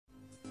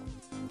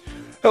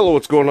Hello,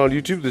 what's going on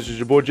YouTube? This is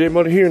your boy J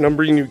Money here, and I'm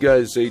bringing you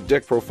guys a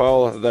deck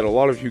profile that a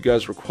lot of you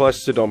guys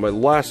requested on my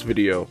last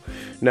video.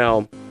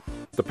 Now,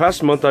 the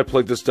past month I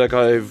played this deck.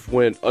 I've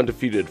went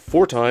undefeated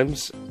 4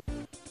 times,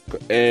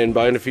 and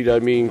by undefeated I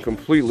mean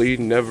completely,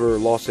 never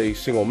lost a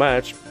single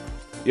match.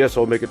 Yes,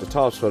 I'll make it to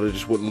tops, but I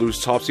just wouldn't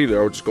lose tops either.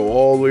 I would just go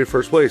all the way to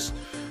first place.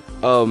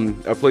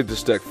 I played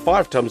this deck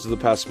 5 times in the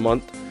past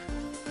month.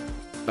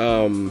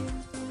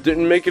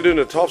 Didn't make it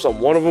into tops on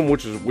one of them,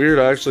 which is weird.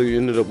 I actually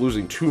ended up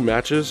losing 2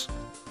 matches.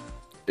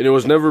 And it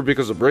was never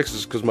because of bricks,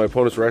 it's because my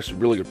opponents were actually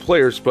really good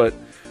players, but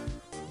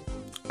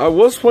I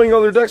was playing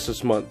other decks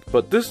this month.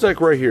 But this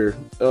deck right here,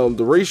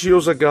 the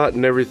ratios I got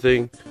and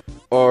everything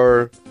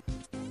they're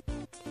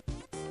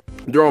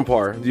on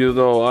par.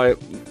 I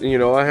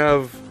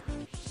have,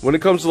 when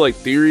it comes to like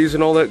theories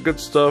and all that good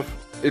stuff,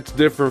 it's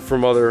different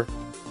from other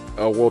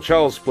World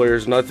Chalice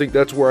players, and I think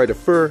that's where I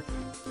defer,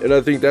 and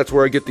I think that's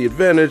where I get the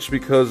advantage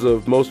because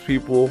of most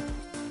people,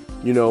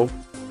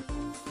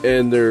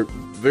 and their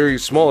very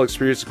small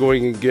experience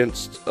going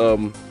against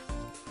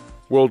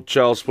World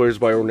Chalice players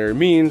by ordinary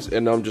means,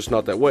 and I'm just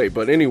not that way.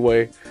 But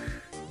anyway,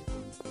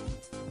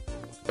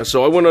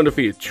 so I went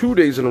undefeated 2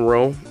 days in a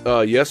row,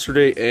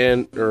 yesterday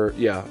and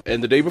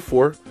the day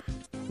before.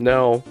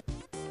 Now,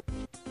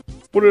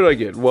 what did I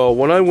get? Well,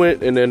 when I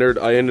went and entered,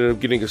 I ended up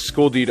getting a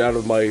skull deed out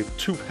of my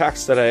 2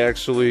 packs that I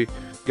actually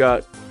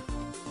got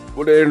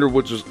when I entered,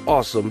 which was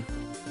awesome.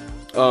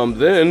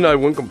 Then I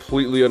went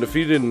completely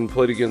undefeated and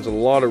played against a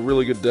lot of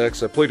really good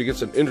decks. I played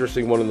against an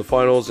interesting one in the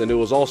finals, and it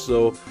was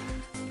also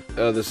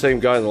the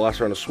same guy in the last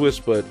round of Swiss,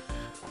 but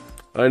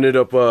I ended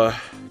up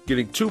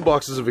getting 2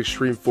 boxes of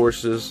Extreme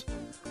Forces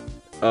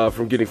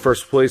from getting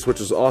first place, which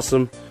is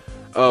awesome.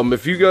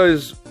 If you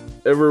guys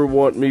ever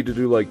want me to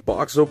do like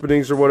box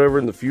openings or whatever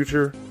in the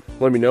future,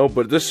 let me know.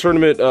 But this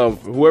tournament,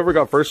 whoever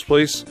got first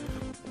place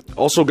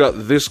also got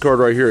this card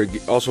right here.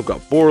 It also got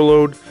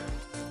Borload.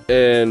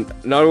 And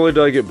not only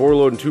did I get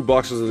Borload and 2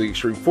 boxes of the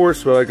Extreme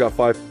Force, but I got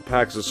 5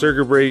 packs of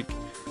Circuit Break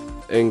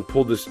and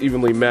pulled this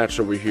evenly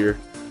matched over here.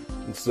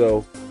 And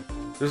so,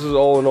 this is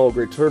all in all a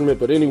great tournament.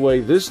 But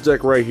anyway, this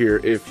deck right here,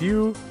 if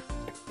you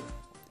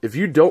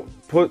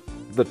don't put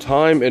the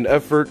time and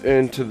effort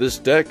into this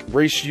deck,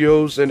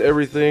 ratios and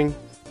everything,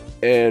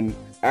 and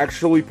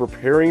actually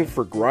preparing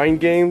for grind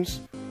games,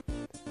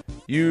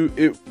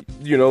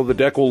 the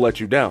deck will let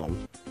you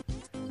down.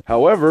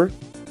 However,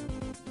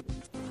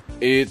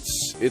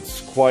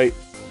 it's quite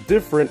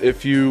different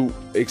if you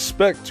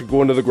expect to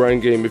go into the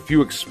grind game. If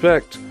you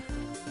expect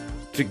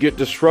to get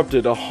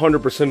disrupted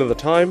 100% of the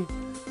time,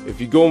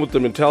 if you go in with the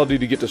mentality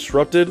to get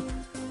disrupted,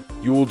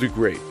 you will do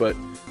great. But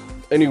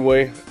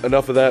anyway,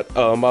 enough of that.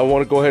 I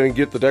want to go ahead and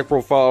get the deck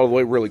profile out of the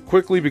way really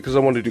quickly because I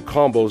want to do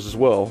combos as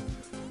well.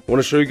 I want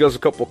to show you guys a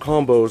couple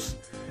combos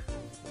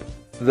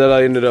that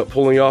I ended up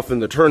pulling off in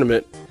the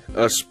tournament,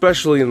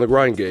 especially in the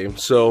grind game.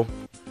 So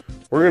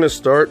we're going to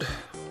start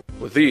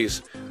with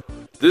these.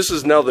 This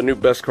is now the new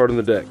best card in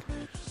the deck.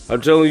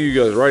 I'm telling you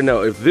guys right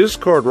now, if this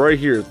card right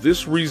here,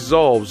 this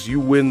resolves, you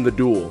win the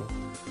duel.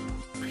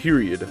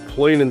 Period.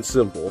 Plain and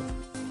simple.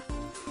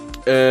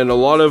 And a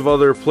lot of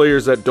other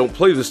players that don't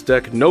play this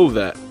deck know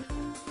that.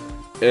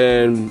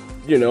 And,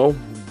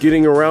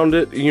 getting around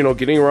it,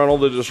 getting around all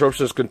the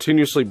disruptions,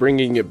 continuously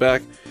bringing it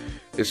back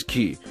is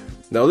key.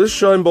 Now this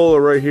Shine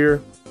Baller right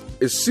here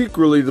is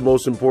secretly the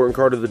most important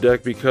card of the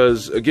deck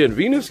because, again,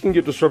 Venus can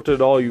get disrupted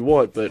all you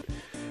want, but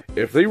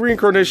if they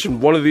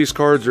reincarnation one of these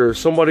cards or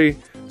somebody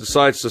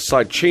decides to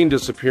side chain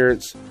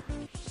disappearance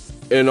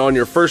and on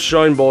your first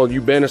Shine Ball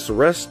you banish the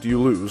rest, you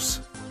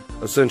lose,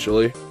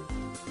 essentially.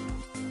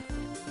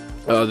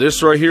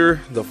 This right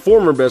here, the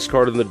former best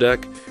card in the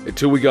deck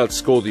until we got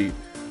Skull Deed.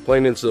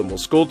 Plain and simple.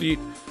 Skull Deed,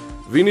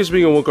 Venus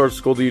being a 1-card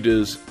Skull Deed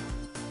is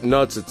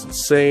nuts, it's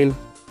insane,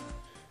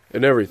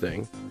 and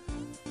everything.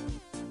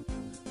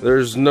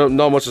 There's not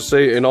much to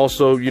say, and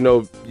also,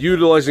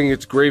 utilizing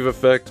its grave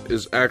effect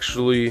is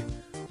actually,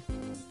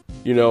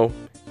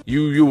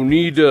 you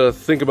need to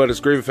think about its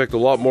grave effect a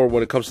lot more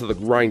when it comes to the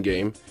grind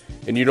game,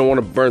 and you don't want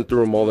to burn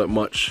through them all that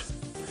much.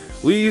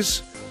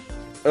 Lee's,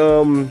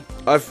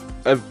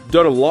 I've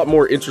done a lot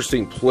more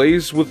interesting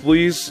plays with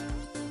Lee's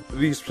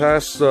this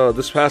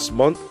past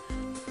month.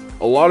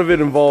 A lot of it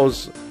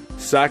involves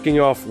sacking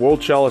off World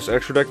Chalice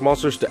extra deck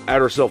monsters to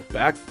add herself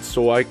back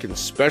so I can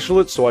special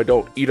it so I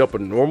don't eat up a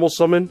normal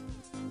summon.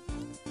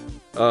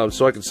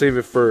 So I can save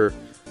it for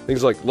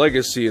things like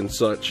Legacy and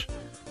such.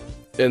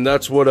 And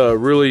that's what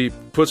really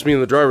puts me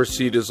in the driver's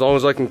seat. As long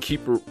as I can keep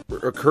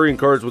recurring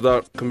cards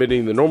without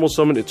committing the normal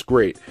summon, it's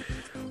great.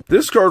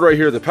 This card right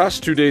here, the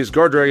past 2 days,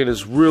 Guard Dragon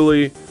has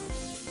really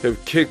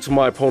have kicked a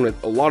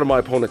lot of my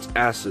opponent's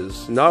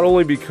asses. Not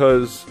only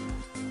because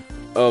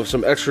of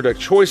some extra deck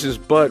choices,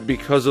 but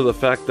because of the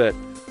fact that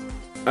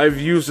I've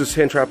used this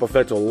hand trap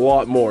effect a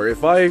lot more.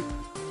 If I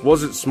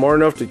wasn't smart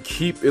enough to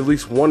keep at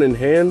least one in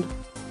hand,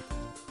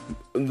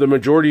 the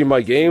majority of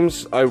my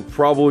games, I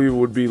probably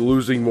would be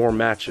losing more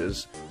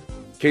matches.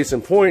 Case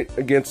in point,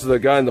 against the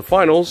guy in the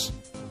finals,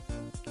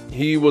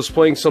 he was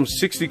playing some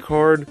 60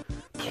 card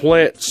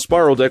plant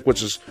spiral deck,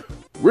 which is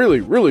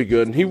really, really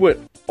good, and he went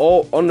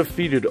all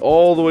undefeated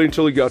all the way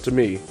until he got to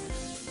me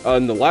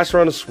in the last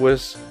round of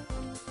Swiss,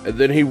 and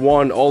then he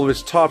won all of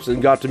his tops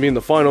and got to me in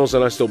the finals,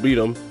 and I still beat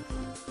him.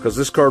 Because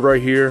this card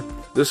right here,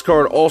 this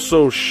card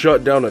also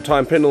shut down a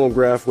time pendulum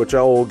graph, which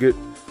I will get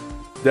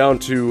down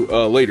to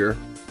later.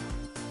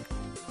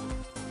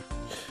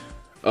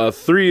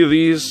 3 of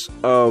these,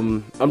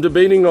 I'm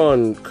debating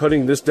on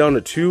cutting this down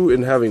to 2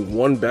 and having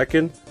 1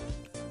 beckon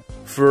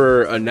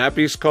for a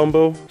Nappies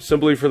combo,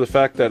 simply for the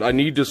fact that I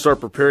need to start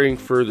preparing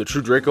for the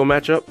True Draco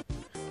matchup.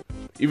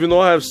 Even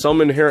though I have some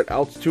inherent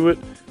outs to it,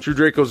 True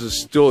Dracos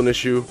is still an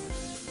issue.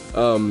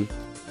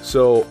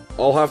 So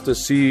I'll have to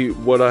see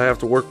what I have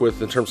to work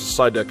with in terms of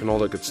side deck and all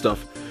that good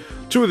stuff.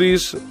 2 of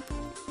these,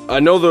 I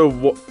know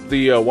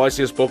the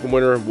YCS Bokum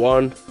winner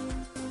won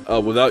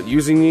without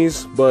using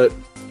these, but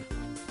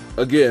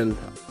again,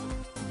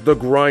 the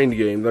grind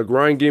game. The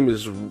grind game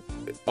is,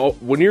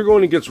 when you're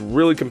going against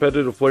really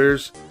competitive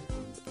players,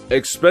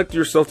 expect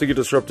yourself to get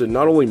disrupted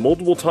not only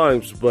multiple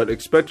times, but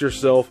expect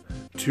yourself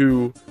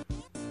to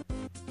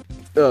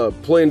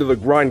play into the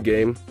grind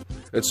game.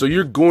 And so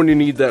you're going to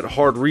need that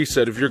hard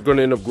reset if you're going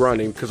to end up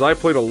grinding, because I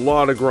played a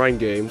lot of grind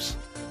games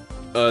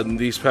in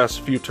these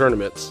past few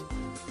tournaments.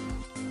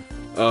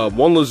 1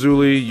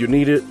 Lazuli, you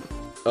need it.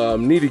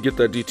 Need to get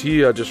that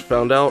DT, I just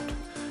found out.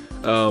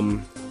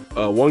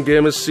 1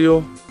 Gamma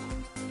Seal.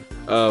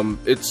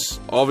 It's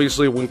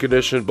obviously win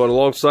condition, but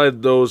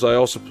alongside those, I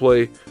also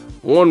play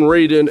 1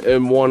 Raiden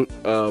and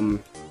 1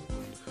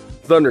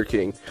 Thunder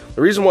King.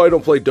 The reason why I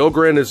don't play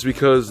Dogran is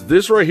because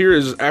this right here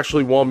is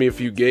actually won me a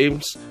few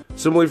games,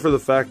 simply for the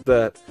fact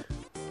that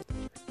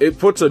it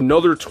puts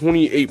another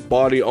 28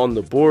 body on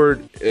the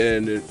board,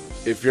 and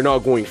if you're not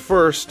going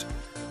first,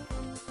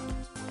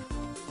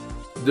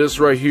 this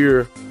right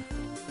here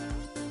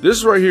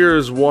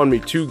has won me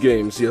 2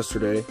 games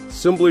yesterday,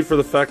 simply for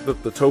the fact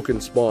that the token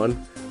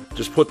spawn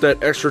just put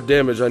that extra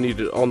damage I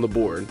needed on the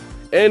board.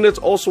 And it's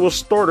also a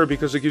starter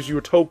because it gives you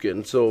a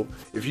token, so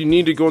if you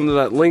need to go into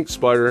that Link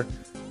Spider,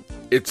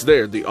 it's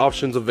there, the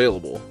option's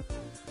available.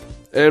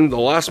 And the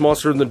last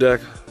monster in the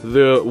deck,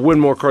 the win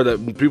more card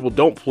that people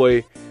don't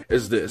play,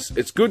 is this.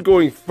 It's good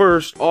going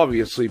first,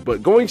 obviously,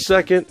 but going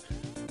second,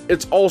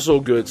 it's also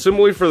good,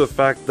 simply for the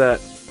fact that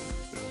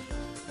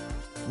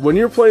when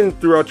you're playing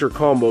throughout your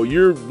combo,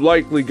 you're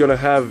likely going to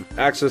have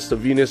access to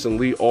Venus and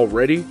Lee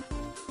already.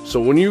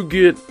 So when you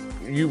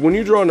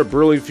draw into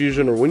Brilliant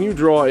Fusion, or when you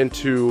draw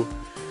into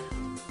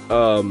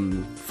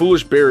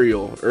Foolish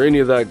Burial, or any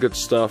of that good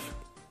stuff,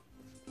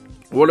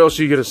 what else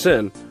are you going to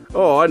send?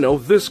 Oh, I know,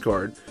 this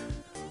card.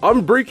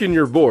 I'm breaking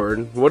your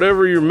board.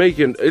 Whatever you're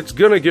making, it's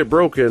going to get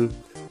broken.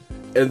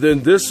 And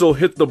then this will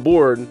hit the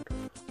board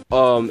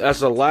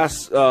as a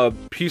last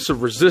piece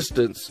of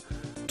resistance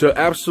to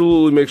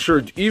absolutely make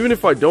sure, even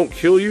if I don't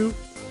kill you,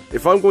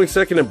 if I'm going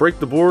second and break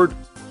the board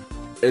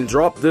and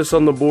drop this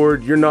on the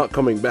board, you're not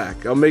coming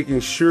back. I'm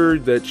making sure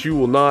that you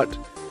will not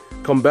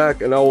come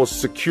back, and I will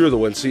secure the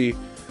win. See,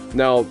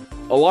 now,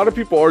 a lot of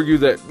people argue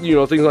that, you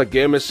know, things like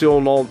Gamma Seal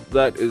and all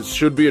that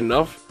should be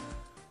enough.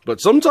 But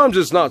sometimes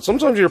it's not.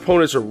 Sometimes your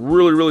opponents are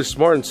really, really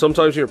smart, and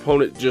sometimes your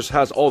opponent just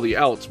has all the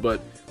outs,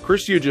 but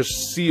Christia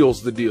just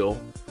seals the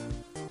deal.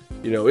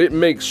 You know, it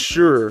makes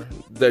sure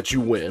that you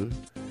win.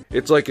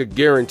 It's like a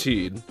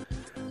guaranteed.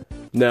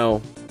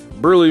 Now,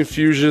 Brilliant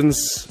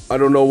Fusions, I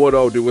don't know what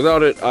I'll do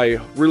without it. I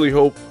really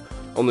hope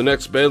on the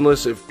next ban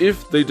list,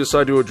 if they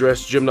decide to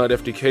address Gym Knight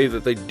FTK,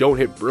 that they don't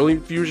hit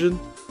Brilliant Fusion.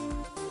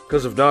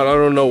 Because if not, I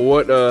don't know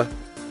what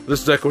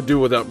this deck will do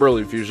without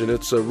Brilliant Fusion.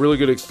 It's a really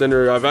good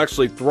extender. I've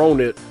actually thrown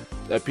it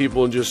at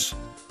people and just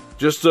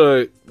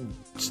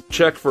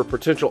check for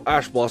potential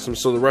Ash Blossoms,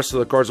 so the rest of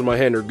the cards in my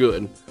hand are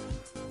good.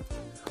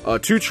 2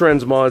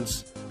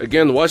 transmods.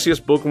 Again, the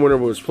YCS Bokum winner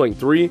was playing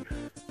 3,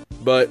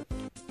 but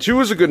 2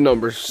 is a good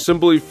number,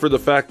 simply for the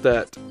fact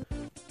that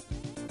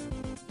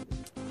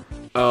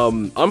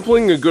I'm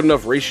playing a good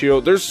enough ratio.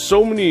 There's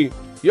so many,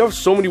 you have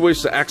so many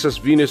ways to access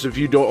Venus if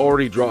you don't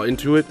already draw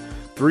into it.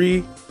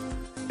 3,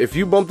 if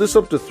you bump this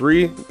up to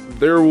 3,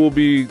 there will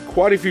be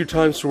quite a few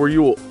times where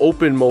you will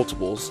open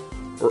multiples,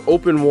 or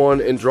open one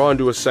and draw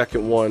into a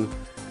second one,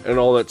 and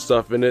all that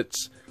stuff, and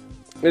it's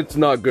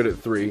not good at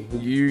 3.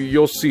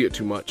 You'll see it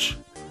too much.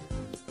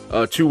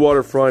 2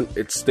 Waterfront,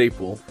 it's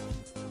staple.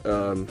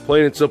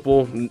 Plain and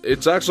simple.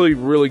 It's actually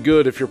really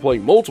good if you're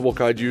playing multiple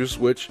Kaijus,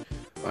 which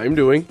I'm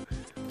doing.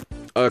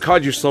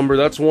 Kaiju Slumber,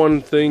 that's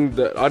one thing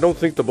that I don't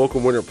think the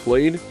Bokum winner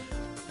played.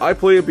 I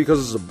play it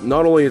because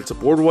not only it's a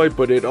board wipe,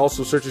 but it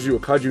also searches you a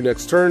Kaiju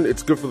next turn.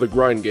 It's good for the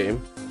grind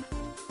game.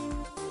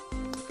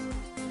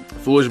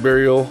 Foolish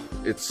Burial,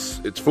 it's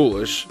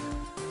foolish.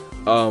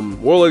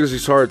 World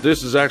Legacy's Heart,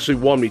 this has actually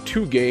won me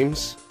 2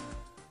 games.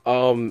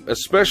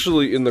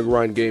 Especially in the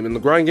grind game. In the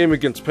grind game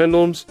against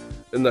Pendulums,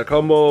 in that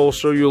combo I'll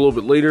show you a little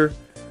bit later,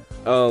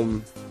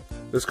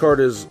 this card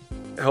has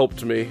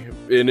helped me,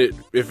 and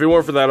if it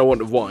weren't for that, I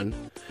wouldn't have won.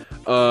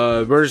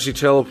 Emergency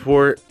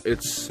Teleport,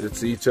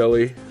 it's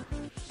E-Telly,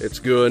 it's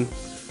good.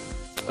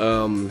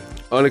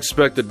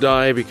 Unexpected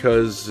Die,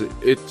 because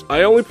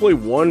I only play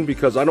 1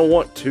 because I don't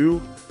want 2,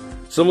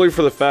 simply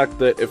for the fact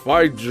that if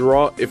I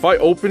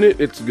open it,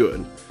 it's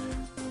good.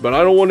 But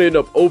I don't want to end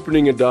up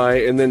opening a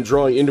die and then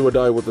drawing into a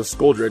die with a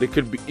Skull Dread. It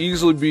could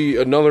easily be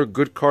another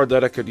good card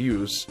that I could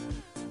use,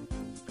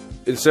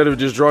 instead of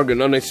just drawing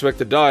an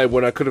unexpected die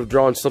when I could have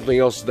drawn something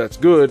else that's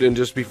good and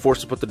just be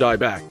forced to put the die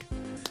back.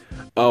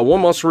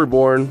 One Monster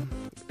Reborn,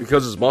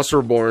 because it's Monster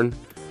Reborn.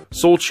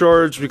 Soul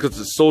Charge, because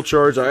it's Soul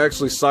Charge. I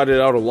actually sided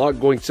out a lot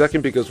going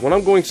second, because when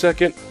I'm going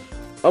second,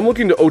 I'm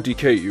looking to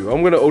OTK you.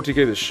 I'm going to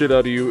OTK the shit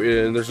out of you,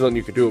 and there's nothing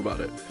you can do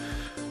about it.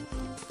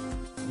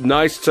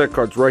 Nice tech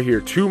cards right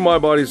here. 2 My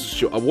Body's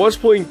Shield. I was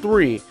playing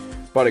 3,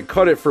 but I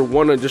cut it for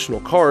 1 additional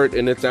card,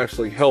 and it's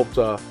actually helped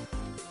a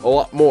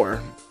lot more.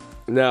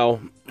 Now,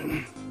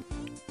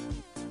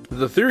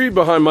 the theory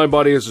behind My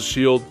Body as a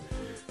Shield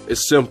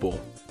is simple.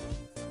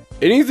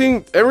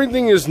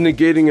 Everything is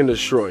negating and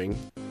destroying.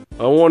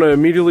 I want to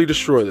immediately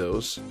destroy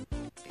those.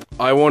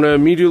 I don't want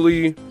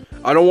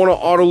to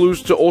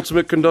auto-lose to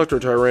Ultimate Conductor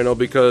Tyranno,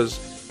 because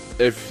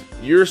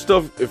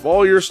if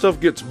all your stuff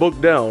gets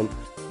booked down,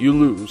 you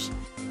lose.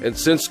 And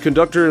since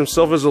Conductor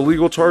himself is a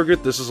legal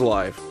target, this is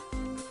live.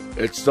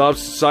 It stops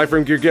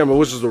Cypher Gear Gamma,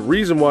 which is the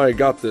reason why I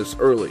got this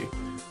early.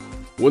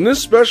 When this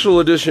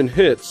special edition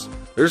hits,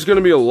 there's going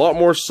to be a lot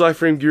more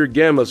Cypher Gear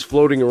Gammas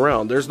floating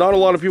around. There's not a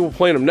lot of people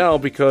playing them now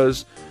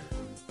because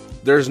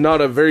there's not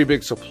a very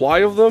big supply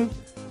of them,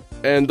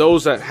 and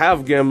those that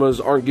have Gammas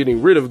aren't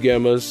getting rid of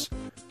Gammas.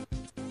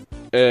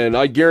 And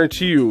I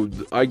guarantee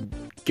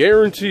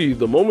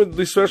the moment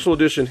the special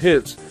edition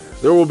hits,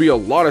 there will be a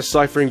lot of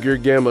Cypher Gear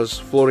Gammas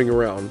floating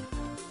around.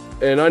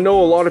 And I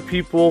know a lot of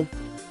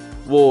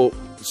will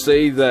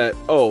say that,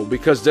 oh,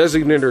 because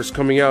Designator is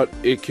coming out,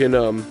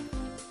 Designator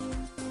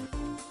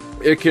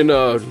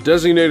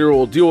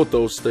will deal with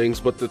those things.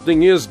 But the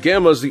thing is,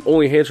 Gamma is the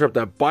only hand trap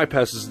that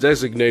bypasses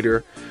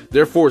Designator,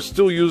 therefore it's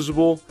still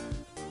usable.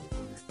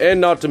 And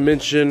not to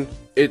mention,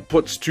 it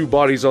puts 2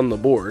 bodies on the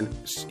board.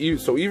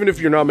 So even if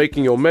you're not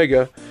making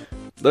Omega,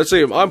 let's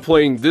say if I'm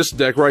playing this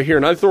deck right here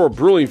and I throw a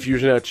Brilliant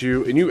Fusion at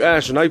you and you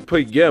Ash and I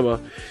play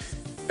Gamma,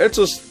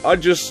 I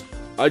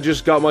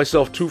just got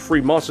myself 2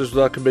 free monsters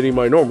without committing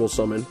my normal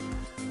summon.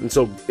 And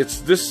so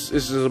this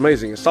is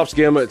amazing. It stops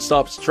Gamma, it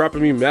stops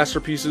Trapping Me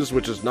Masterpieces,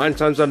 which is 9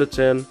 times out of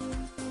 10.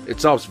 It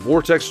stops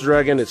Vortex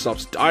Dragon, it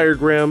stops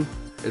Diagram,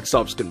 it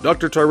stops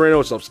Conductor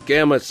Tyranno, it stops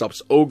Gamma, it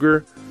stops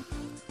Ogre.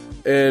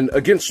 And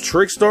against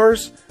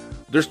Trickstars,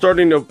 they're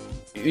starting to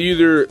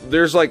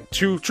there's like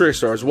 2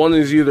 Trickstars. One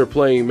is either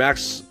playing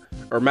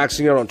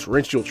maxing out on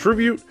Torrential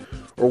Tribute,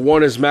 or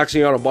one is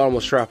maxing out on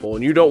Bottomless Trap Hole.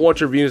 And you don't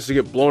want your Venus to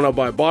get blown out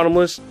by a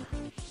Bottomless,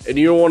 and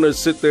you don't want to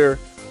sit there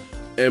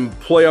and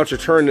play out your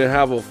turn and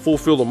have a full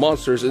field of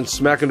monsters and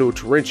smack into a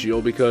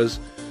Torrential, because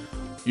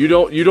you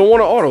don't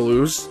want to auto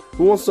lose.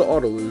 Who wants to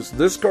auto lose?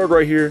 This card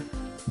right here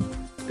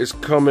is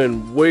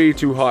coming way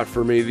too hot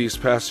for me these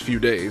past few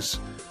days.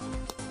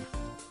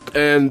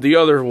 And the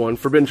other one,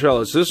 Forbidden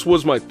Chalice. This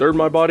was my 3rd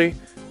My Body,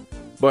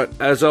 but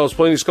as I was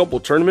playing these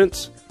couple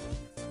tournaments,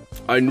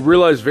 I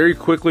realized very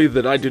quickly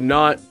that I do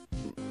not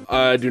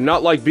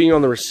like being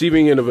on the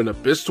receiving end of an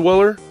Abyss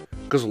Dweller,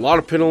 because a lot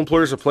of Pendulum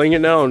players are playing it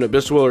now, and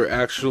Abyss Dweller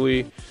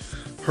actually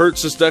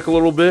hurts this deck a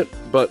little bit,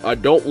 but I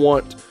don't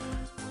want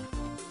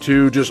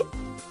to just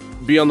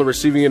be on the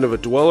receiving end of a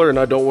Dweller, and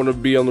I don't want to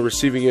be on the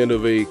receiving end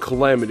of a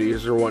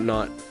Calamities or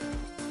whatnot.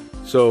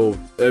 So,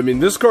 I mean,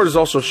 this card has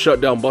also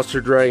shut down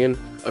Buster Dragon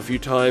a few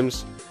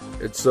times,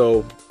 and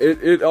so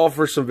it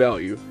offers some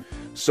value.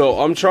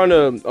 So I'm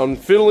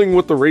fiddling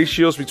with the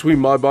ratios between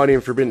My Body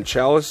and Forbidden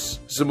Chalice,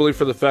 simply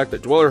for the fact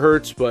that Dweller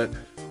hurts, but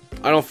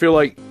I don't feel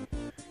like,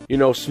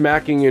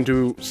 smacking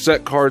into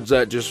set cards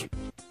that just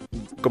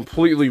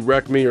completely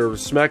wreck me, or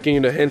smacking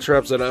into hand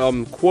traps that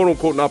I'm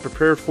quote-unquote not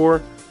prepared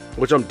for,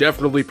 which I'm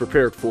definitely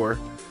prepared for.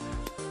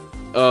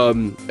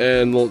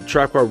 And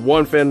trap card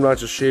 1, Phantom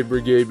Knights of Shade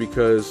Brigade,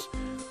 because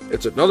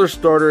it's another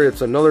starter,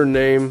 it's another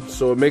name,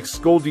 so it makes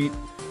Skoldeat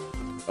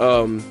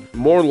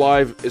more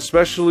live,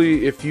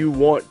 especially if you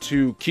want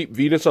to keep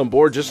Venus on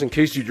board just in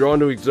case you draw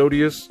into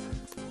Exodius.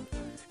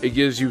 It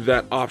gives you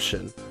that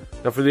option.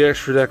 Now for the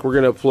extra deck, we're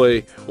gonna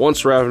play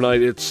Once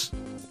Ravenite.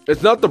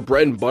 It's not the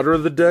bread and butter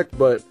of the deck,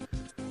 but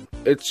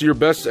it's your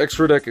best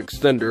extra deck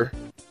extender.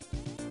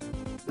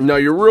 Now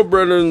your real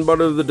bread and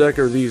butter of the deck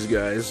are these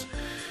guys.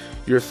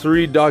 Your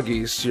 3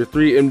 doggies, your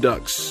 3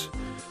 M-Ducks.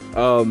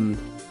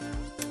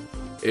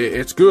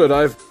 It's good.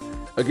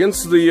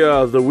 Against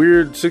the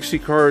weird 60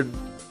 card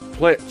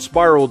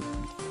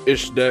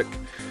Spiral-ish deck,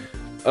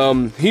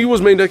 he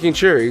was main decking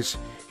Cherries.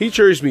 He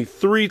cherries me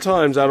 3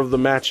 times out of the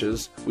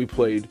matches we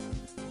played.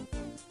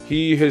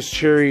 He has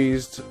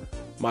cherries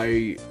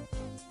my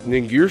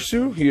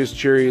Ningirsu, he has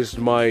cherries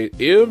my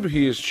Ib,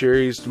 he has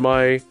cherries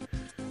my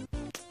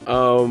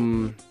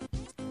Ib,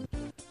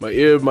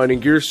 my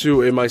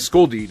Ningirsu, and my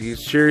Skoldeat.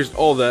 He's cherries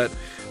all that,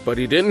 but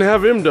he didn't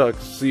have M-Duck.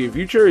 See, if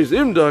you cherries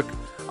M-Duck,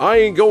 I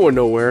ain't going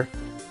nowhere.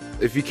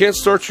 If you can't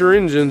start your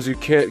engines, you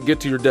can't get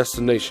to your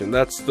destination.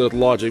 That's the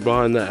logic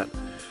behind that.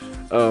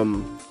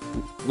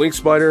 Link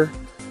Spider,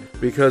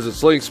 because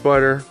it's Link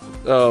Spider.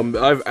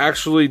 I've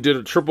actually did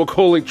a triple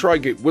co-link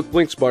tri-gate with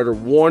Blink Spider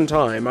one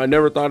time. I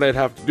never thought I'd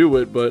have to do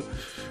it, but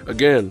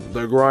again,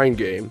 the grind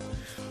game.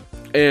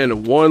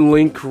 And one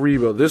link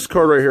Kariba. This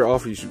card right here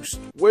offers you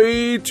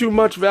way too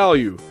much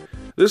value.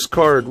 This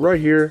card right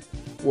here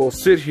will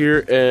sit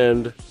here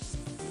and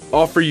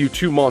offer you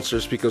 2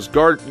 monsters because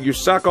you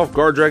sack off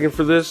Guard Dragon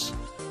for this,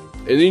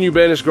 and then you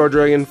banish Guard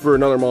Dragon for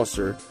another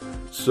monster.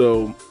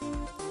 So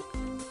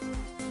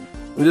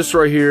this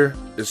right here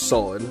is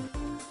solid.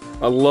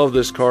 I love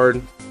this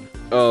card.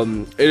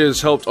 It has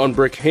helped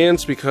unbrick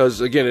hands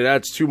because again it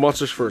adds 2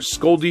 monsters for a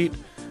Skuldeat.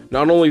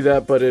 Not only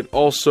that, but it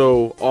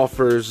also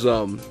offers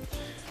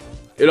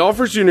it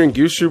offers you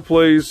Ningushu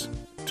plays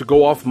to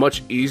go off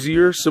much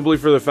easier, simply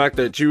for the fact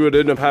that you would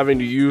end up having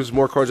to use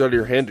more cards out of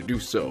your hand to do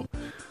so.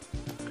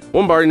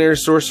 One Binary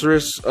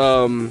Sorceress,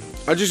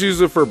 I just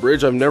use it for a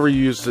bridge. I've never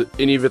used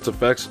any of its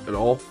effects at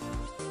all.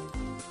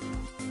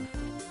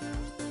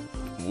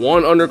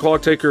 One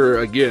Underclock Taker,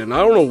 again, I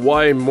don't know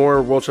why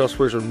more World Chalice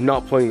players are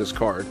not playing this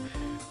card.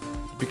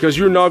 Because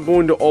you're not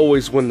going to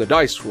always win the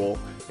dice roll.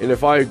 And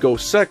if I go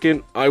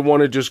second, I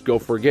want to just go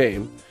for a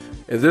game.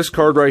 And this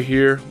card right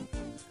here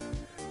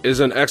is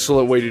an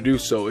excellent way to do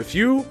so. If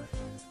you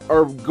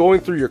are going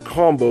through your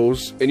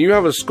combos and you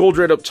have a Skull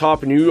Dread up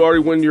top and you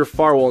already win your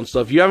Firewall and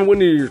stuff, you haven't won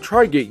your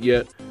Tri-Gate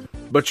yet,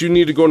 but you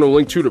need to go into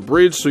Link 2 to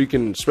bridge so you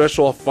can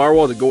special off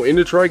Firewall to go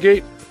into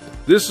Tri-Gate,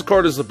 this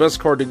card is the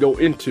best card to go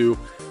into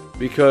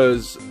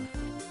because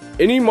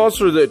any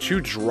monster that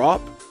you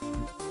drop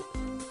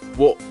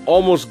will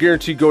almost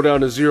guarantee go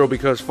down to 0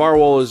 because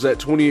Firewall is at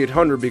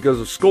 2800 because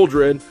of Skull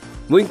Dread.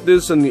 Link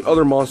this and the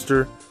other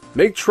monster,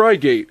 make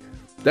Tri-Gate.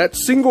 That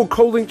single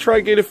co-link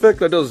Tri-Gate effect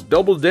that does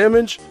double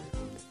damage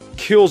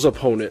kills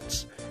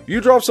opponents. You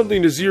drop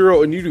something to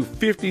 0 and you do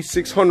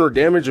 5600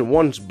 damage in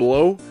one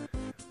blow.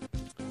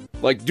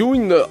 Like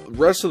doing the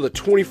rest of the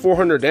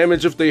 2400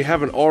 damage if they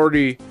haven't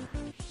already,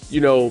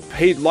 you know,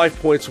 paid life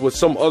points with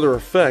some other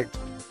effect.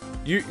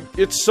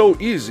 It's so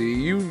easy.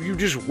 You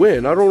just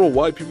win. I don't know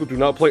why people do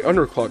not play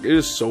Underclock. It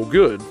is so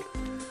good.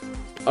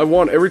 I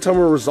won every time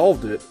I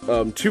resolved it.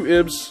 2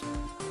 Ibs.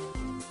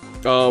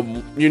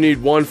 You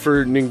need 1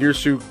 for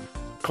Ningirsu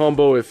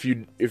combo if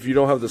you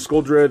don't have the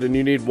Skull Dread, and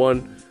you need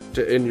 1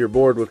 to end your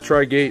board with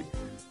Tri-Gate.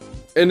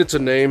 And it's a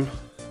name,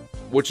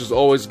 which is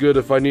always good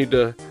if I need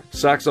to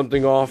sack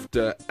something off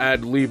to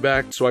add Lee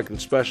back so I can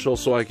special,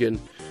 so I can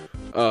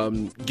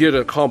get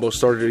a combo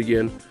started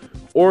again.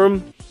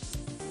 Orem,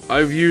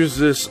 I've used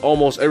this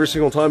almost every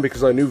single time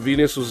because I knew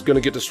Venus was going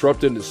to get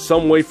disrupted in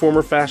some way, form,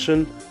 or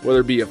fashion,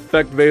 whether it be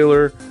Effect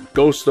Veiler,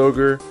 Ghost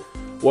Ogre,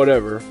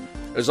 whatever.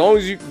 As long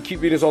as you can keep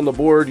Venus on the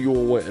board, you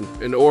will win,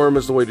 and Orem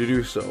is the way to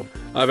do so.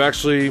 I've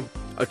actually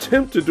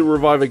attempted to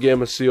revive a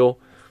Gamma Seal,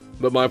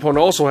 but my opponent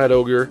also had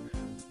Ogre,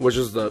 which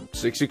is the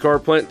 60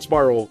 card plant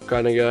spiral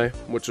kind of guy,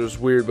 which was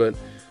weird, but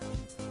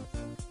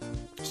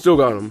still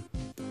got him.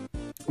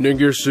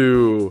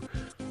 Ningirsu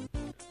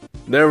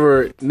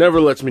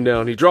never lets me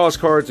down. He draws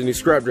cards and he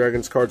Scrap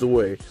Dragons cards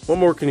away. What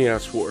more can he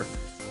ask for?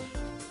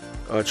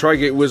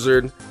 Tri-Gate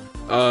Wizard.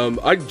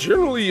 I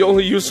generally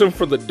only use him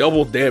for the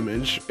double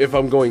damage if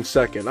I'm going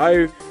second.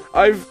 I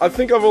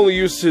think I've only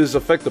used his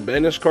Effect the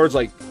Banish cards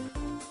like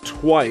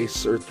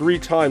twice or 3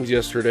 times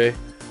yesterday.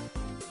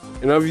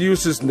 And I've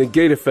used his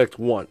Negate effect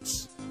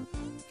once.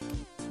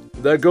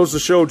 That goes to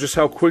show just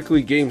how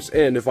quickly games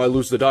end if I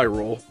lose the die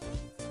roll.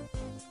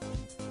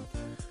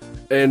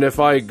 And if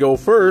I go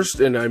first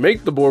and I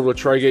make the board with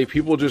Tri-Gate,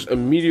 people just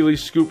immediately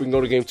scoop and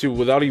go to game 2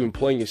 without even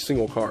playing a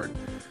single card.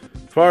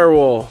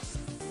 Firewall,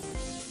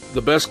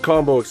 the best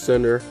combo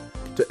extender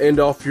to end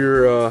off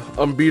your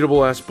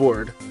unbeatable ass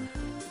board.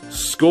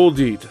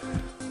 Skuldeat,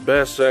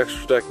 best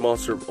extra deck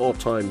monster of all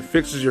time. He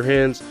fixes your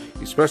hands.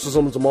 He special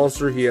summons a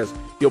monster. He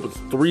opens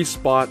 3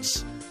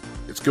 spots.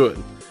 It's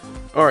good.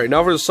 All right,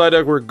 now for the side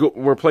deck,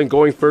 we're playing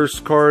going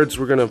first cards.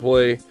 We're gonna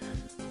play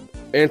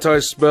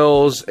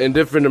anti-spells and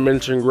Different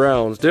Dimension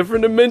Grounds.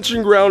 Different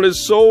Dimension Ground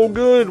is so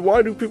good.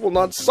 Why do people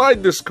not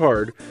side this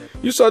card?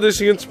 You saw this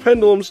against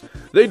Pendulums.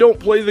 They don't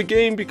play the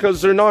game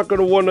because they're not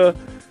gonna wanna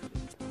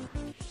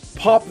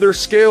pop their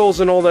scales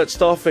and all that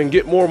stuff and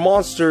get more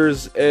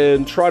monsters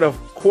and try to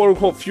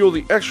quote-unquote fuel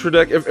the extra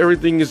deck if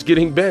everything is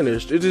getting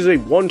banished. It is a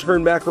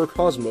 1-turn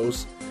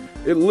Macrocosmos.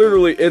 It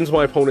literally ends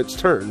my opponent's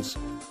turns.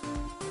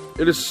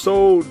 It is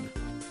so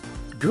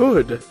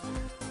good.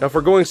 Now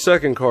for going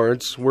second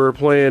cards, we're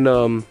playing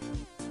 2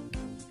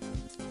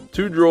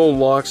 Drone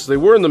Locks. They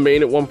were in the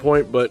main at one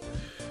point, but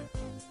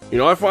you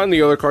know, I find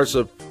the other cards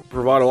to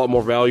provide a lot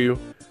more value.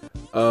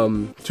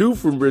 2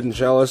 from World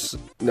Chalice.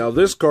 Now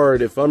this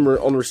card, if I'm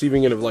on the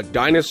receiving end of like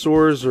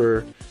dinosaurs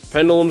or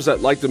pendulums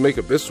that like to make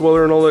Abyss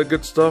Dweller and all that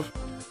good stuff,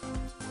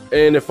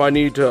 and if I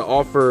need to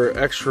offer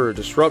extra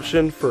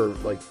disruption for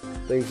like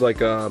things like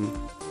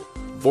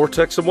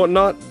Vortex and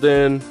whatnot,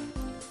 then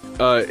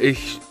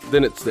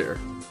it's there.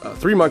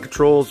 3 Mind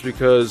Controls,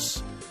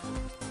 because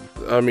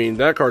I mean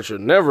that card should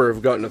never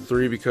have gotten a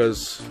 3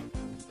 because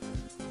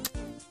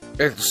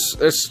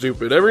it's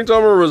stupid. Every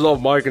time I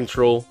resolve Mind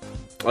Control,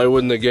 I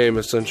win the game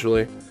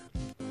essentially.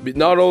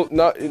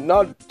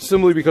 Not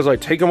simply because I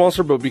take a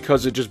monster, but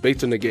because it just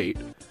baits a negate.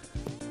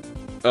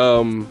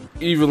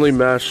 Evenly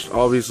matched,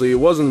 obviously. It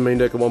was in the main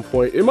deck at one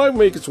point. It might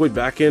make its way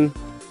back in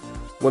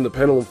when the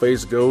pendulum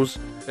phase goes.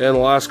 And the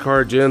last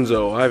card,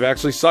 Genzo. I've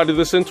actually sided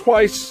this in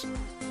twice.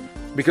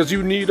 Because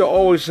you need to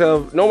always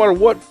have, no matter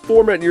what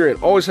format you're in,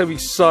 always have a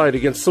side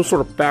against some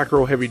sort of back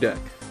row heavy deck.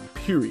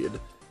 Period.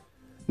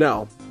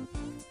 Now,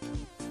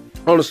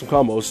 on to some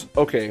combos.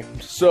 Okay,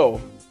 so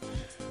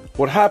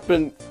what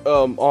happened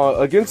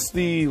against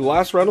the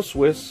last round of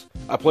Swiss,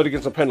 I played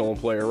against a pendulum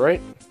player,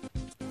 right?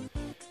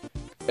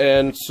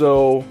 And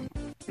so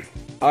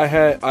I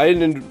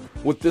ended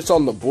with this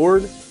on the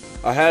board.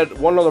 I had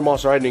one other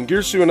monster. I had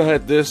Ningirsu and I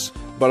had this,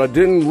 but I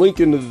didn't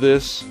link into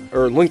this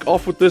or link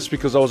off with this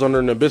because I was under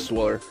an Abyss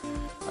Dweller.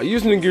 I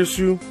used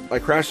Ningirsu. I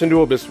crashed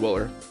into Abyss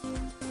Dweller.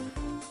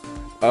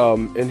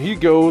 And he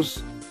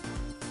goes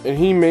and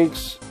he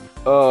makes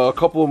a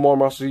couple of more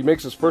monsters. He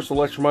makes his first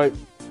Electromite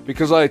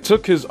because I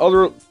took his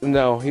other.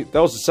 That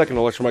was the second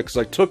Electromite because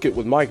I took it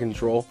with my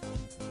control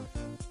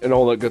and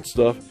all that good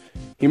stuff.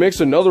 He makes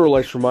another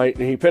Electromite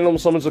and he pendulum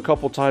summons a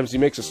couple times. He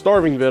makes a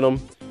Starving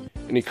Venom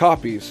and he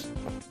copies.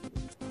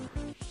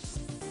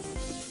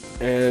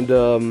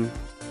 And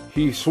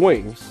he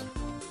swings.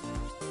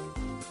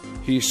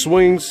 He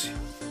swings.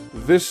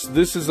 This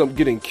is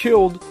getting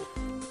killed.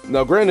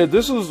 Now, granted,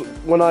 this is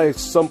when I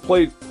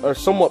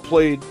somewhat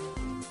played.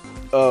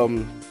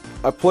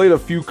 I played a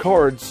few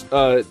cards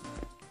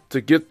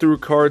to get through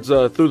cards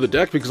through the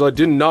deck because I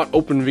did not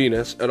open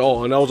Venus at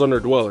all, and I was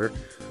under Dweller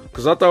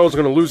because I thought I was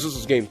going to lose. This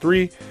is game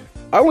 3.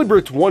 I only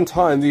bricked one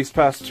time these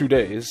past 2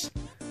 days,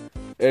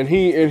 and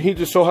he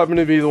just so happened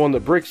to be the one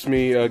that bricks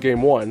me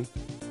game 1.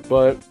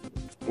 But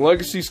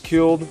Legacy's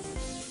killed,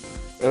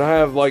 and I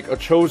have like a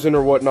Chosen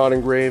or whatnot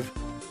engraved,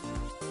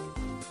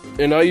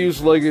 and I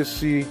use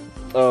Legacy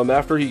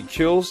after he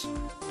kills,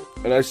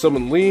 and I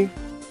summon Lee,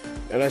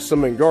 and I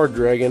summon Guard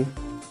Dragon,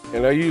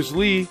 and I use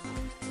Lee,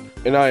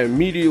 and I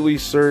immediately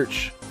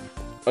search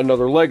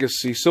another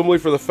Legacy, simply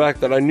for the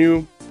fact that I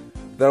knew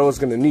that I was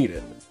going to need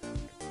it.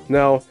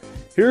 Now,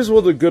 here's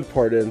where the good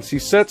part ends. He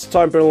sets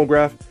Time Pendulum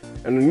Graph,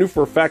 and I knew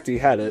for a fact he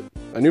had it.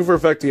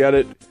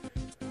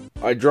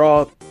 I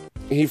draw,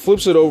 he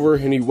flips it over,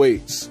 and he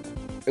waits.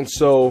 And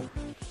so,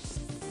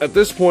 at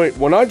this point,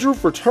 when I drew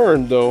for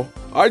turn, though,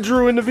 I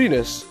drew into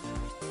Venus.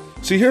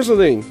 See, here's the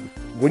thing.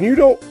 When you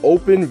don't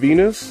open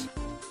Venus,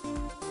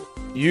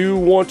 you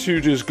want to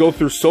just go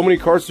through so many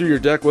cards through your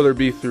deck, whether it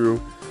be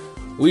through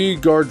Lee,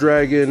 Guard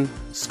Dragon,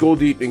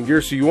 Skuldeep, and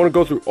Gearsey. You want to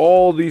go through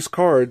all these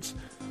cards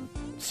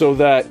so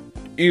that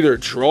either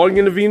drawing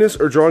into Venus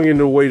or drawing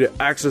into a way to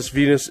access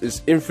Venus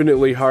is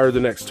infinitely higher the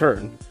next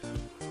turn.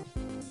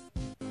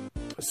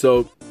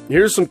 So,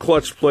 here's some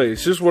clutch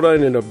plays. Here's what I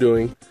ended up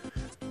doing.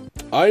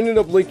 I ended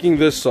up linking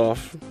this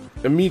off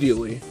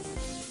immediately.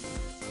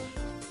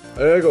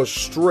 I go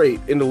straight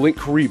into Link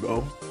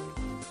Karibo.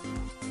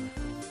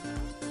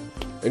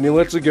 And he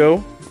lets it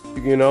go.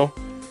 You know,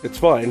 it's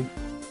fine.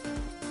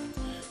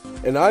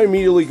 And I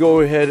immediately go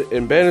ahead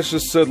and banish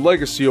this said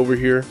Legacy over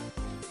here.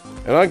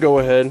 And I go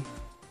ahead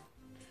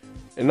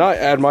and I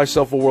add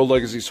myself a World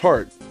Legacy's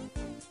Heart.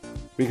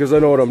 Because I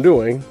know what I'm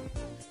doing.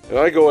 And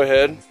I go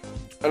ahead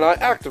and I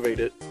activate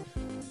it.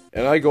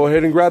 And I go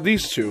ahead and grab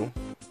these two.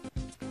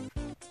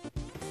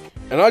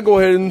 And I go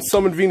ahead and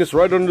summon Venus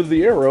right under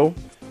the arrow.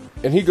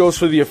 And he goes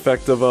for the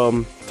effect of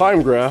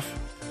Time Graph.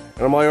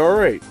 And I'm like,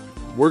 alright,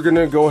 we're going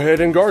to go ahead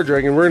and Guard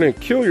Dragon. We're going to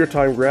kill your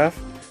Time Graph.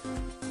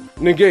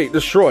 Negate,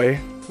 destroy.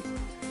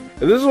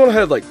 And this is when I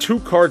had like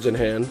 2 cards in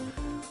hand.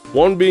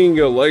 One being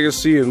a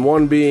Legacy and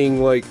one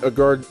being like a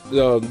Guard,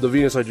 the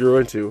Venus I drew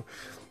into.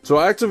 So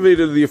I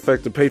activated the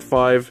effect of paid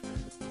 5.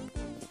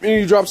 And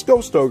he drops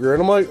Ghost Ogre.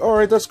 And I'm like,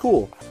 alright, that's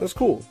cool. That's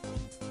cool.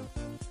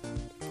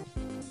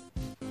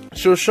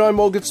 So Shine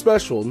Mode gets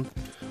special.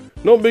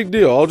 No big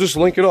deal. I'll just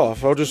link it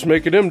off. I'll just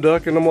make it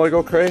M-Duck. And I'm like,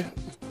 okay.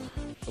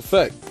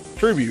 Effect.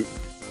 Tribute.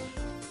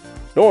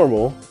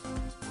 Normal.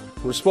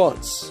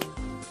 Response.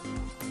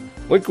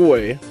 Link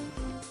away.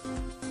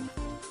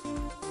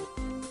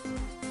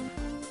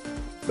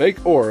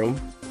 Make Aurum.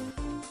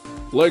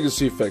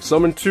 Legacy effect.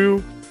 Summon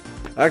 2.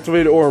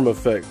 Activate Aurum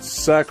effect.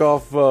 Sack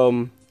off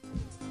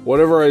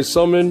whatever I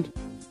summoned.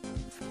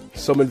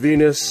 Summon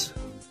Venus.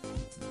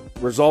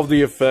 Resolve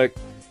the effect.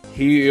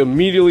 He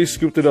immediately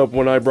scooped it up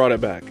when I brought it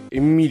back.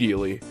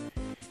 Immediately.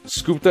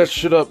 Scooped that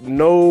shit up.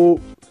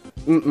 No.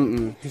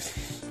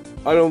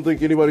 I don't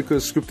think anybody could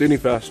have scooped any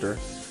faster.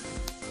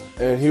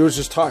 And he was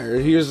just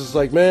tired. He was just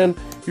like, man,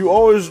 you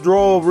always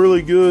draw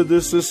really good,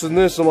 this, and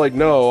this. I'm like,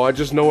 no, I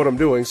just know what I'm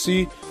doing.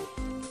 See,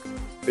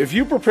 if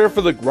you prepare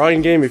for the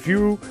grind game, if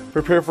you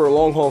prepare for a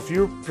long haul, if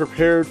you're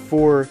prepared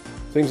for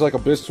things like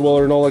Abyss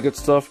Dweller and all that good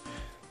stuff,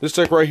 this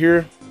deck right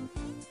here,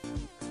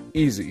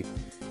 easy.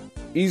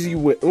 Easy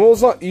win. Well,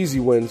 it's not easy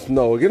wins.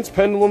 No, against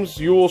Pendulums,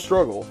 you will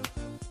struggle.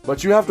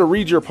 But you have to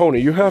read your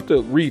opponent. You have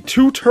to read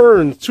 3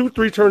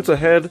 turns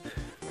ahead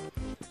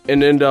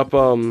and end up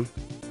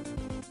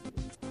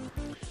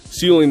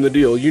sealing the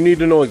deal. You need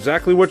to know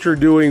exactly what you're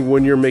doing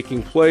when you're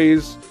making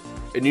plays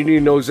and you need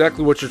to know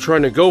exactly what you're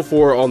trying to go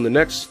for on the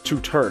next 2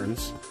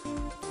 turns.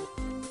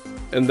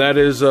 And that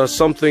is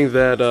something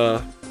that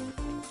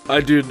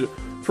I did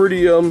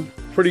pretty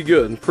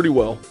good, pretty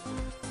well.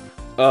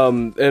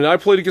 And I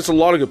played against a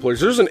lot of good players.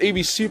 There's an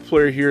ABC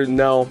player here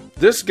now.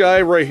 This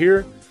guy right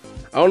here,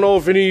 I don't know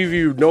if any of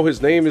you know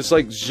his name. It's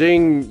like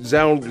Jing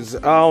Zhang,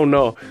 I don't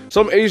know,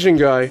 some Asian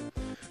guy.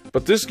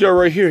 But this guy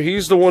right here,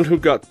 he's the one who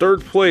got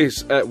 3rd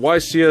place at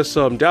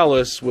YCS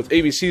Dallas with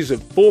ABCs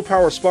and full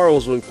power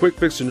spirals when Quick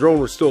Fix and Drone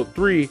were still at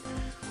 3.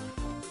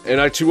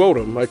 And I 2-0'd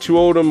him. I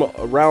 2-0'd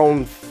him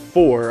round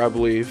 4, I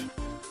believe.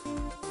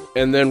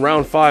 And then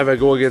round 5, I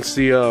go against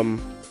the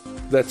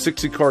that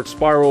 60 card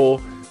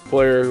spiral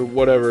player,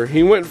 whatever.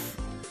 He went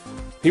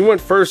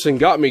first and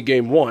got me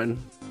game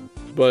 1.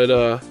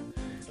 But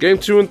game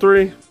 2 and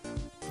 3,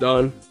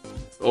 done,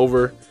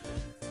 over.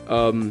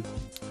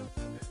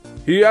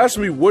 He asked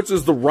me what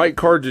is the right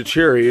card to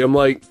cherry. I'm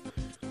like,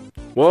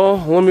 well,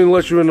 let me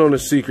let you in on a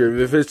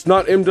secret. If it's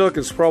not Imduck,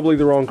 it's probably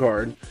the wrong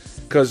card.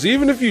 Because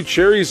even if you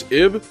cherries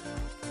Ib,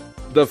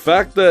 the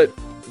fact that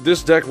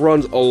this deck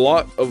runs a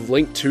lot of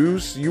Link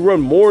 2s, you run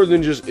more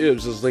than just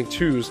Ibs as Link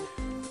 2s.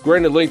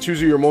 Granted, Link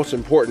 2s are your most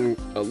important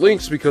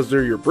links because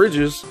they're your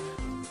bridges.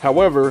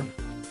 However,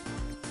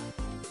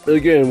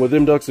 again, with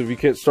Imducks, if you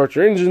can't start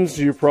your engines,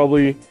 you're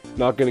probably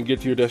not going to get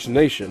to your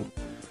destination.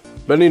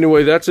 But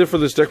anyway, that's it for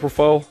this deck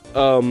profile.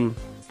 In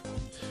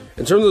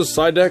terms of the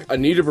side deck, I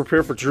need to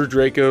prepare for True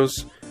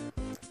Dracos.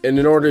 And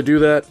in order to do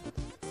that,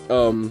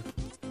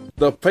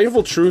 the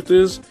painful truth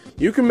is,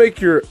 you can make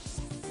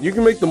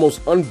the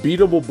most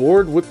unbeatable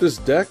board with this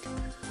deck.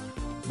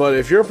 But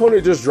if your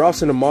opponent just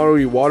drops into Mono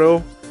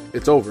Iwado,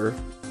 it's over.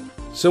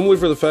 Simply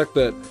for the fact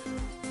that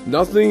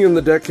nothing in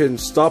the deck can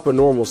stop a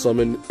normal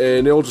summon,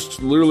 and it'll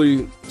just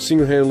literally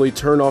single-handedly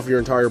turn off your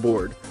entire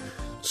board.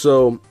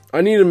 So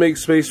I need to make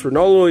space for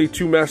not only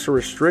 2 Master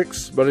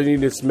Restricts, but I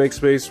need to make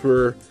space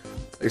for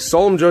a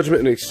Solemn Judgment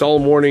and a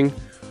Solemn Warning.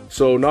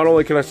 So not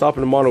only can I stop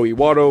in a Mono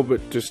Iwado,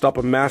 but to stop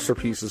a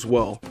Masterpiece as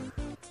well.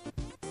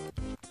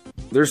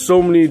 There's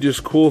so many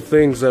just cool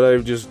things that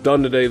I've just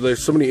done today.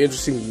 There's so many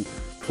interesting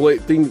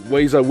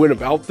ways I went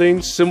about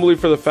things, simply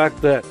for the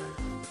fact that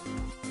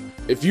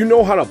if you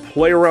know how to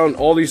play around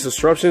all these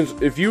disruptions,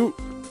 if you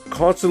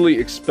constantly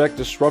expect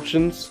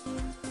disruptions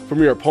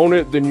from your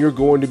opponent, then you're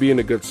going to be in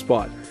a good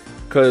spot.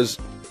 Because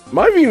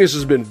my Venus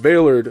has been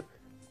Veilered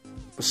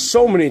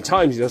so many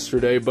times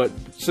yesterday, but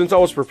since I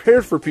was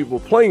prepared for people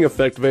playing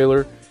Effect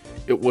Veiler,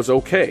 it was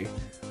okay.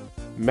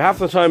 Half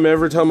the time,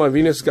 every time my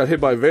Venus got hit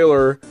by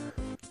Veiler,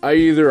 I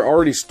either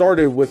already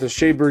started with a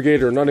Shade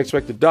Brigade or an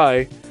Unexpected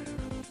Die,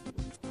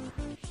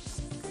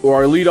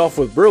 or I lead off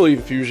with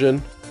Brilliant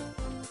Fusion,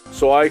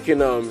 so I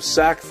can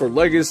sack for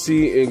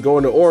Legacy and go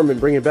into Orm and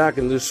bring it back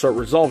and just start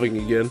resolving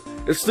again.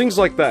 It's things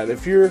like that.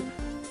 If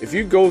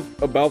you go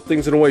about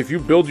things in a way, if you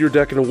build your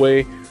deck in a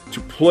way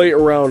to play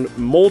around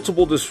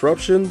multiple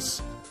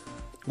disruptions,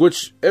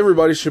 which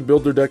everybody should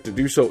build their deck to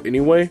do so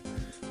anyway,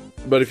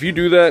 but if you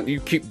do that, you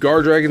keep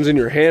Guard Dragons in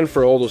your hand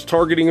for all those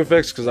targeting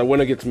effects, because I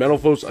went against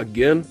Metalphos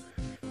again,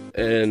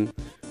 and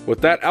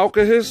with that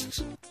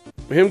Alkahest,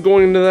 him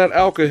going into that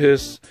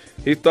Alkahest,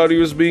 he thought he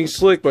was being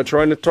slick by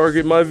trying to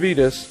target my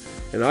Venus,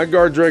 and I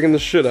Guard Dragon the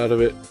shit out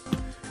of it,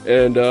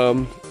 and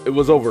it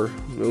was over.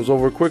 It was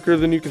over quicker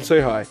than you can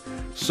say hi.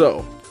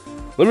 So,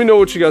 let me know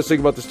what you guys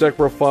think about this deck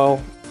profile.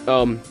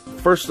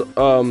 First,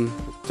 to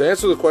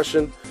answer the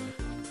question,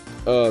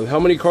 how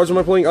many cards am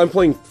I playing? I'm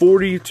playing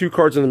 42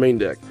 cards in the main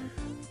deck.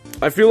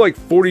 I feel like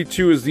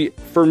 42 is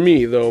for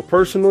me though,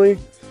 personally,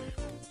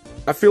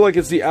 I feel like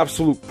it's the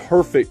absolute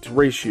perfect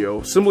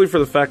ratio, simply for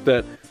the fact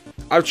that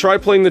I've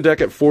tried playing the deck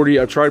at 40,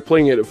 I've tried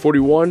playing it at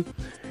 41,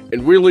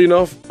 and weirdly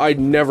enough, I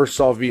never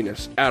saw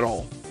Venus at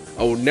all.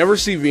 I would never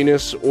see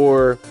Venus,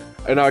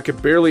 and I could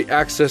barely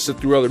access it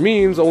through other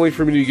means, only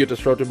for me to get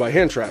disrupted by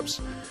hand traps.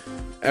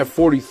 At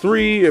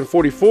 43 and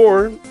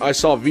 44, I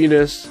saw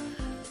Venus.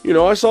 You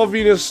know, I saw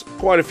Venus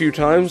quite a few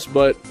times,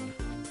 but,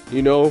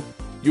 you know,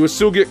 you would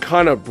still get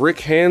kind of brick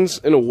hands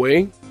in a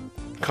way.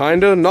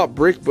 Kinda, not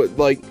brick, but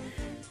like,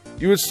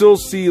 you would still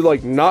see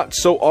like not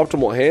so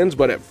optimal hands,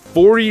 but at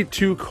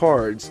 42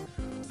 cards,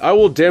 I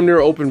will damn near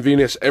open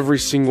Venus every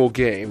single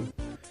game.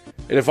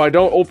 And if I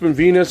don't open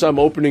Venus, I'm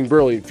opening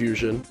Brilliant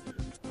Fusion.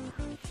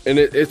 And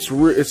it's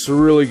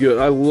really good.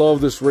 I love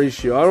this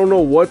ratio. I don't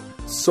know what's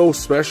so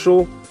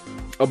special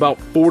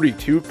about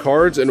 42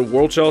 cards in a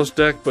World Chalice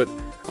deck, but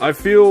I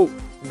feel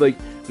like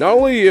not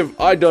only have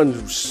I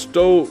done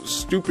so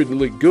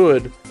stupidly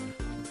good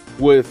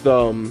with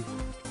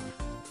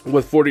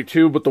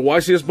 42, but the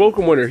YCS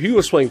Bokum winner, he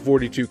was playing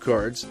 42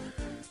 cards.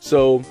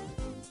 So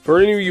for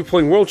any of you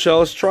playing World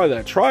Chalice, try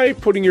that. Try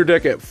putting your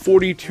deck at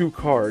 42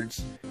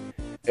 cards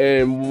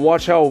and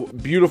watch how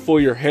beautiful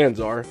your hands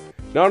are.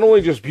 Not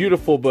only just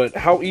beautiful, but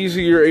how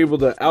easy you're able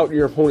to out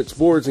your opponent's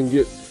boards and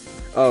get,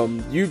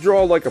 you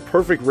draw like a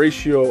perfect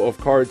ratio of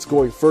cards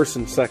going first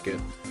and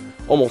second,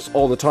 almost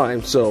all the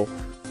time. So,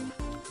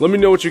 let me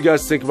know what you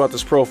guys think about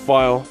this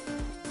profile.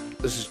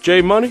 This is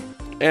J Money,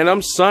 and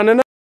I'm signing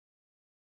out.